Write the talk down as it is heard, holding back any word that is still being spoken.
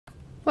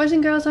Boys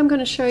and girls, I'm going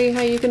to show you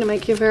how you're going to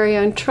make your very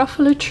own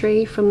Truffula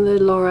tree from the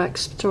Lorax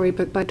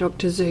storybook by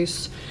Dr.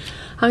 Seuss.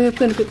 I'm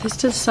going to put this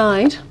to the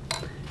side,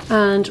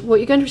 and what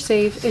you're going to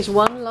receive is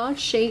one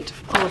large sheet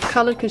of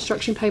coloured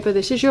construction paper.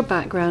 This is your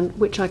background,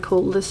 which I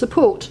call the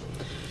support.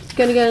 You're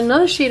going to get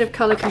another sheet of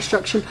coloured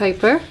construction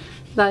paper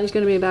that is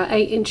going to be about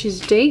 8 inches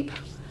deep,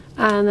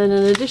 and then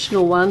an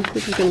additional one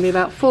which is going to be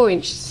about 4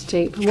 inches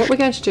deep. And what we're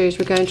going to do is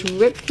we're going to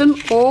rip them,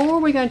 or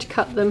we're going to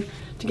cut them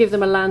to give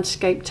them a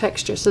landscape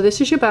texture. So this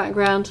is your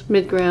background,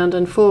 midground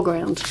and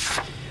foreground.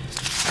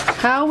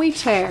 How we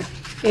tear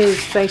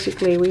is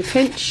basically we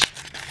pinch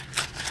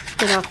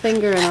with our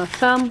finger and our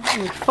thumb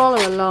and we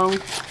follow along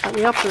at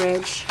the upper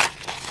edge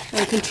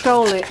and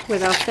control it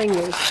with our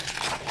fingers.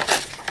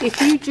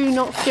 If you do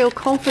not feel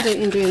confident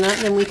in doing that,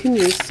 then we can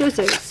use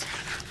scissors.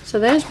 So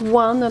there's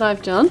one that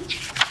I've done.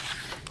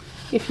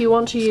 If you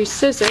want to use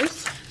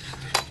scissors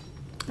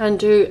and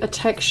do a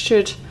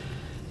textured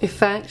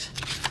effect,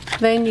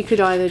 then you could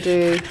either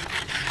do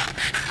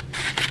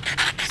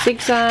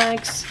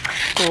zigzags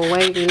or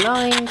wavy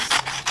lines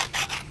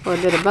or a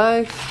bit of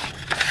both.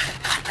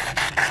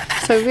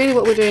 So really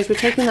what we're doing is we're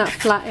taking that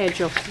flat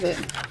edge off of it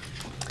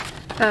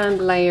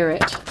and layer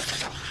it.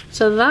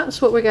 So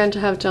that's what we're going to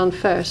have done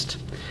first.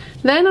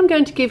 Then I'm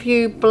going to give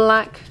you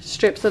black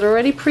strips that are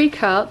already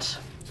pre-cut,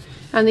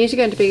 and these are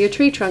going to be your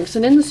tree trunks.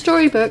 And in the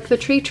storybook the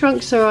tree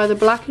trunks are either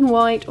black and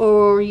white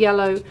or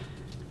yellow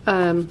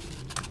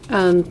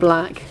and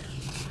black.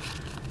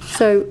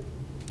 So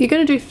you're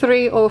going to do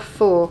 3 or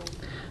 4.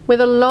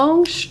 With a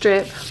long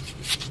strip,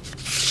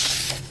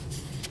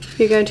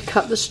 you're going to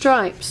cut the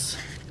stripes.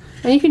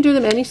 And you can do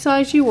them any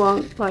size you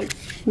want, like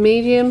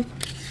medium,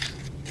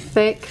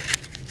 thick,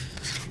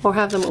 or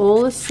have them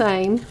all the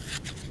same.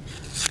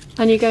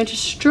 And you're going to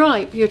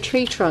stripe your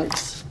tree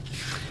trunks.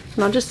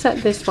 And I'll just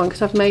set this one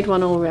because I've made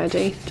one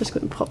already. Just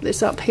going to pop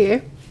this up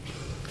here.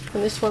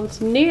 And this one's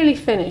nearly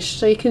finished,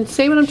 so you can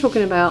see what I'm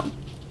talking about.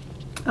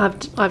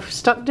 I've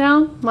stuck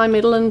down my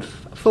middle and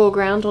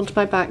foreground onto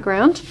my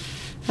background,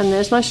 and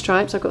there's my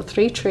stripes. I've got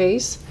 3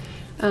 trees,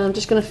 and I'm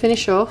just going to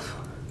finish off,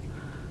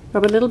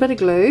 rub a little bit of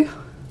glue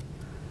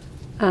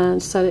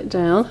and set it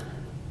down.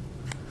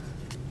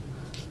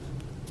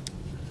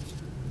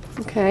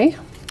 Okay.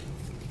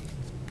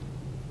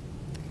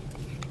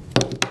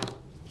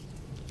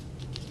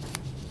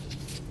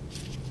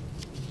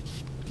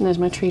 And there's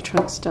my tree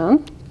trunks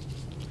done.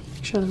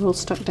 Make sure they're all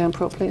stuck down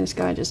properly. This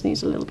guy just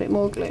needs a little bit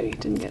more glue. He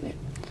didn't get it.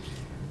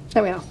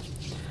 There we are.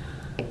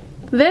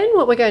 Then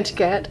what we're going to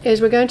get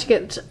is we're going to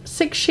get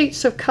 6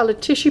 sheets of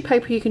coloured tissue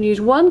paper. You can use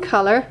one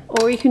colour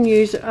or you can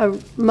use a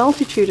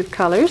multitude of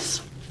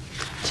colours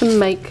to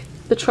make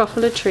the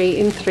Truffula tree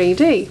in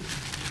 3D.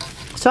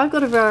 So I've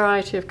got a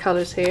variety of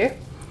colours here,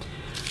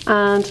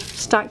 and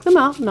stack them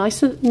up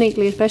nice and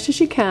neatly as best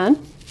as you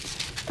can,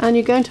 and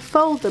you're going to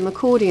fold them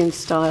accordion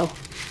style.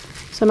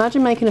 So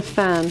imagine making a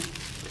fan.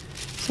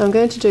 So I'm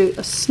going to do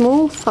a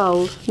small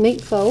fold,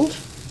 neat fold,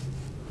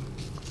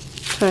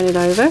 turn it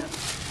over,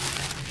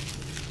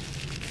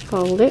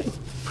 fold it,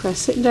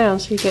 press it down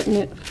so you're getting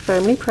it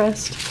firmly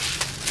pressed,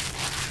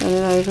 turn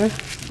it over,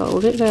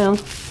 fold it down,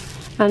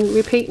 and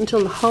repeat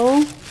until the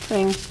whole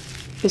thing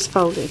is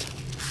folded.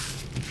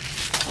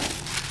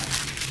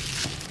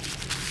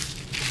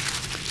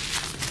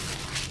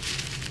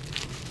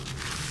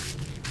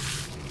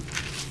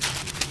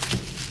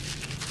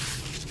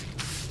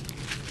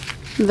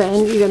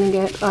 Then you're going to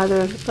get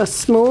either a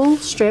small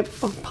strip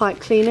of pipe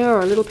cleaner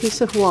or a little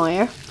piece of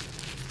wire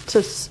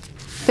to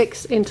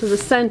fix into the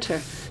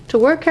center. To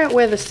work out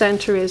where the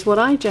center is, what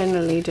I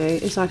generally do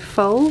is I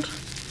fold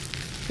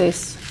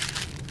this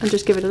and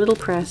just give it a little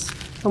press,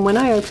 and when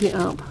I open it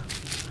up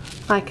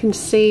I can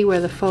see where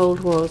the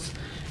fold was,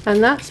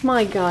 and that's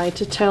my guide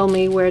to tell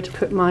me where to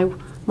put my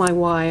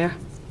wire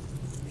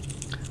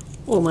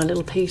or my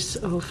little piece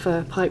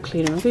of pipe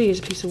cleaner. I'm going to use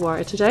a piece of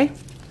wire today.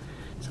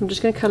 So I'm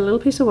just going to cut a little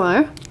piece of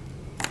wire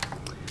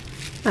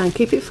and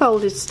keep it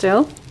folded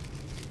still,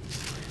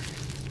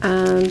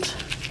 and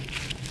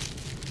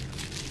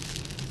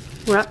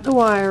wrap the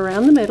wire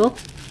around the middle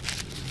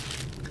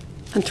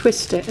and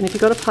twist it. And if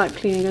you've got a pipe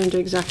cleaner, you're going to do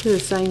exactly the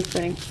same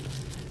thing.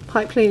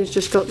 Pipe cleaner's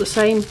just got the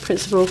same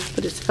principle,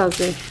 but it's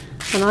fuzzy.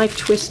 And I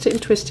twist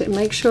it and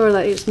make sure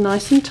that it's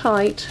nice and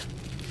tight,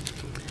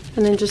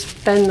 and then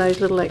just bend those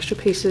little extra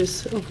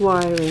pieces of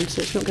wire in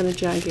so it's not going to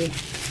jag you.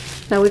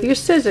 Now with your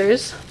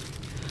scissors,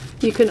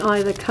 you can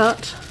either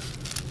cut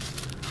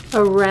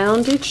a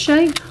rounded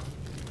shape,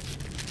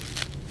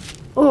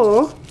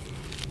 or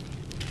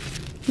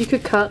you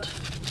could cut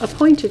a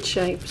pointed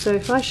shape. So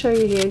if I show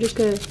you here, I'm just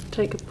going to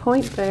take a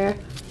point there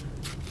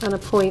and a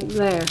point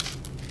there.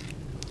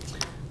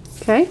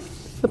 Okay,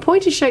 the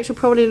pointed shapes will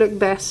probably look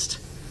best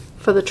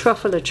for the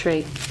Truffula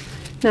tree.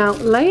 Now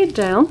lay it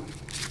down,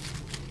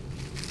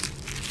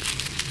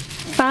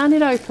 fan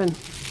it open,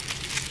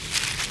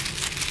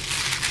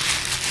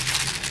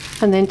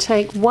 and then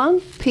take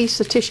one piece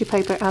of tissue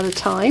paper at a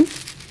time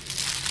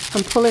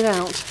and pull it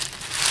out.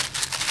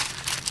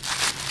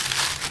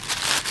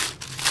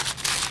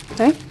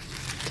 Okay,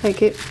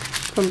 take it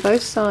from from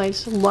both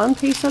sides, one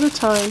piece at a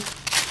time,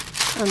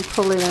 and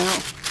pull it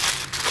out.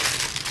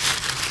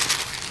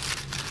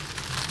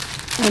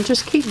 And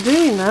just keep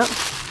doing that.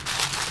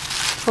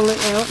 Pull it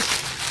out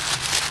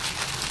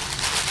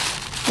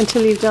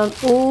until you've done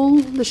all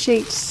the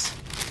sheets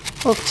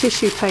of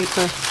tissue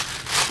paper.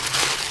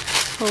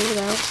 Pull it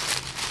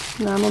out.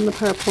 Now I'm on the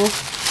purple.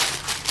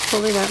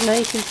 Pull it out. Now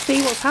you can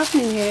see what's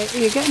happening here.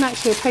 You're getting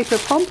actually a paper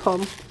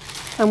pom-pom,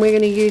 and we're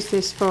going to use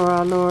this for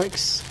our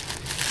Lorax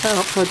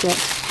art project.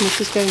 And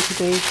this is going to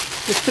be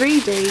the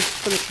 3D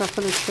for the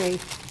Truffula tree.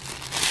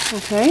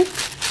 Okay.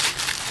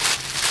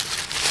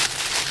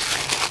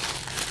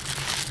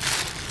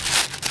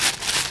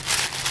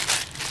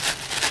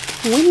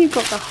 When you've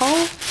got the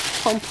whole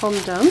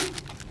pom-pom done,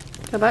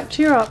 go back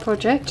to your art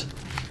project,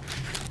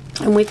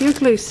 and with your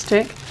glue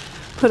stick,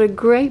 put a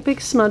great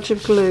big smudge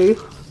of glue,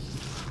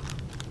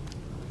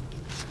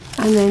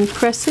 and then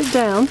press it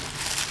down,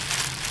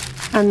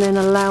 and then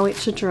allow it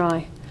to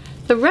dry.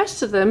 The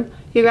rest of them,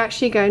 you're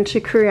actually going to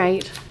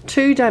create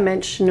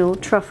two-dimensional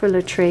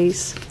Truffula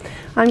trees.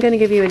 I'm going to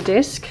give you a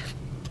disc,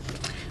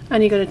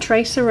 and you're going to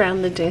trace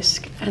around the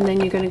disc, and then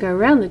you're going to go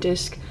around the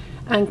disc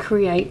and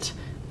create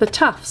the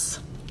tufts.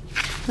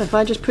 If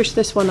I just push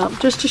this one up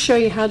just to show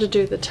you how to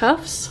do the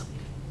tufts.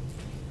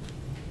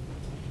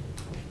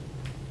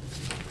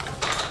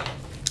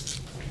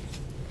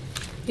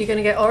 You're going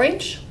to get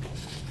orange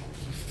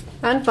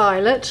and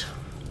violet,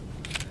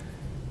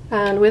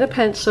 and with a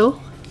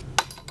pencil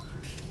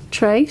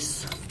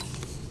trace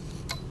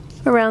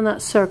around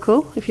that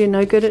circle if you're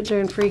no good at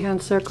doing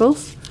freehand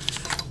circles.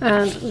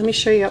 And let me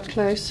show you up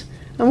close.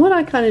 And what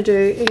I kind of do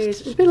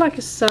is it's a bit like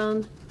a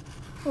sun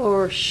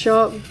or a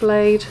sharp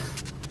blade.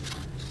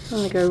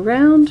 I go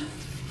round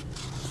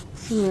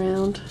and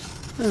round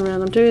and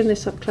round. I'm doing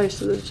this up close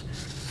to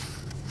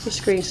the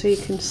screen so you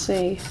can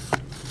see.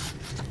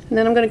 And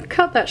then I'm going to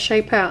cut that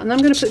shape out, and I'm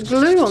going to put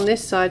glue on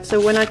this side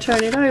so when I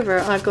turn it over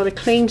I've got a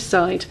clean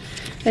side.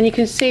 And you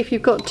can see, if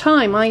you've got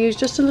time, I used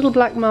just a little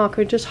black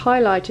marker and just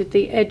highlighted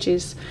the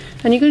edges.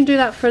 And you're going to do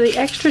that for the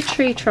extra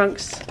tree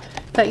trunks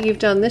that you've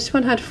done. This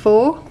one had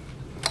 4,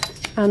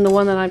 and the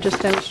one that I've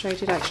just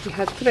demonstrated actually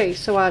had 3,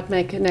 so I'd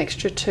make an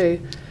extra 2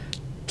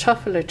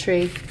 Truffula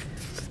tree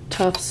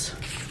tufts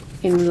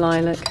in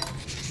lilac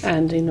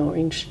and in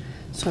orange,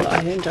 so I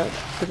end up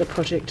with a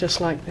project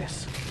just like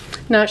this.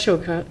 Now it's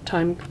your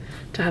time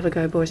to have a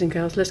go, boys and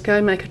girls. Let's go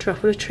and make a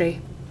Truffula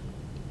tree.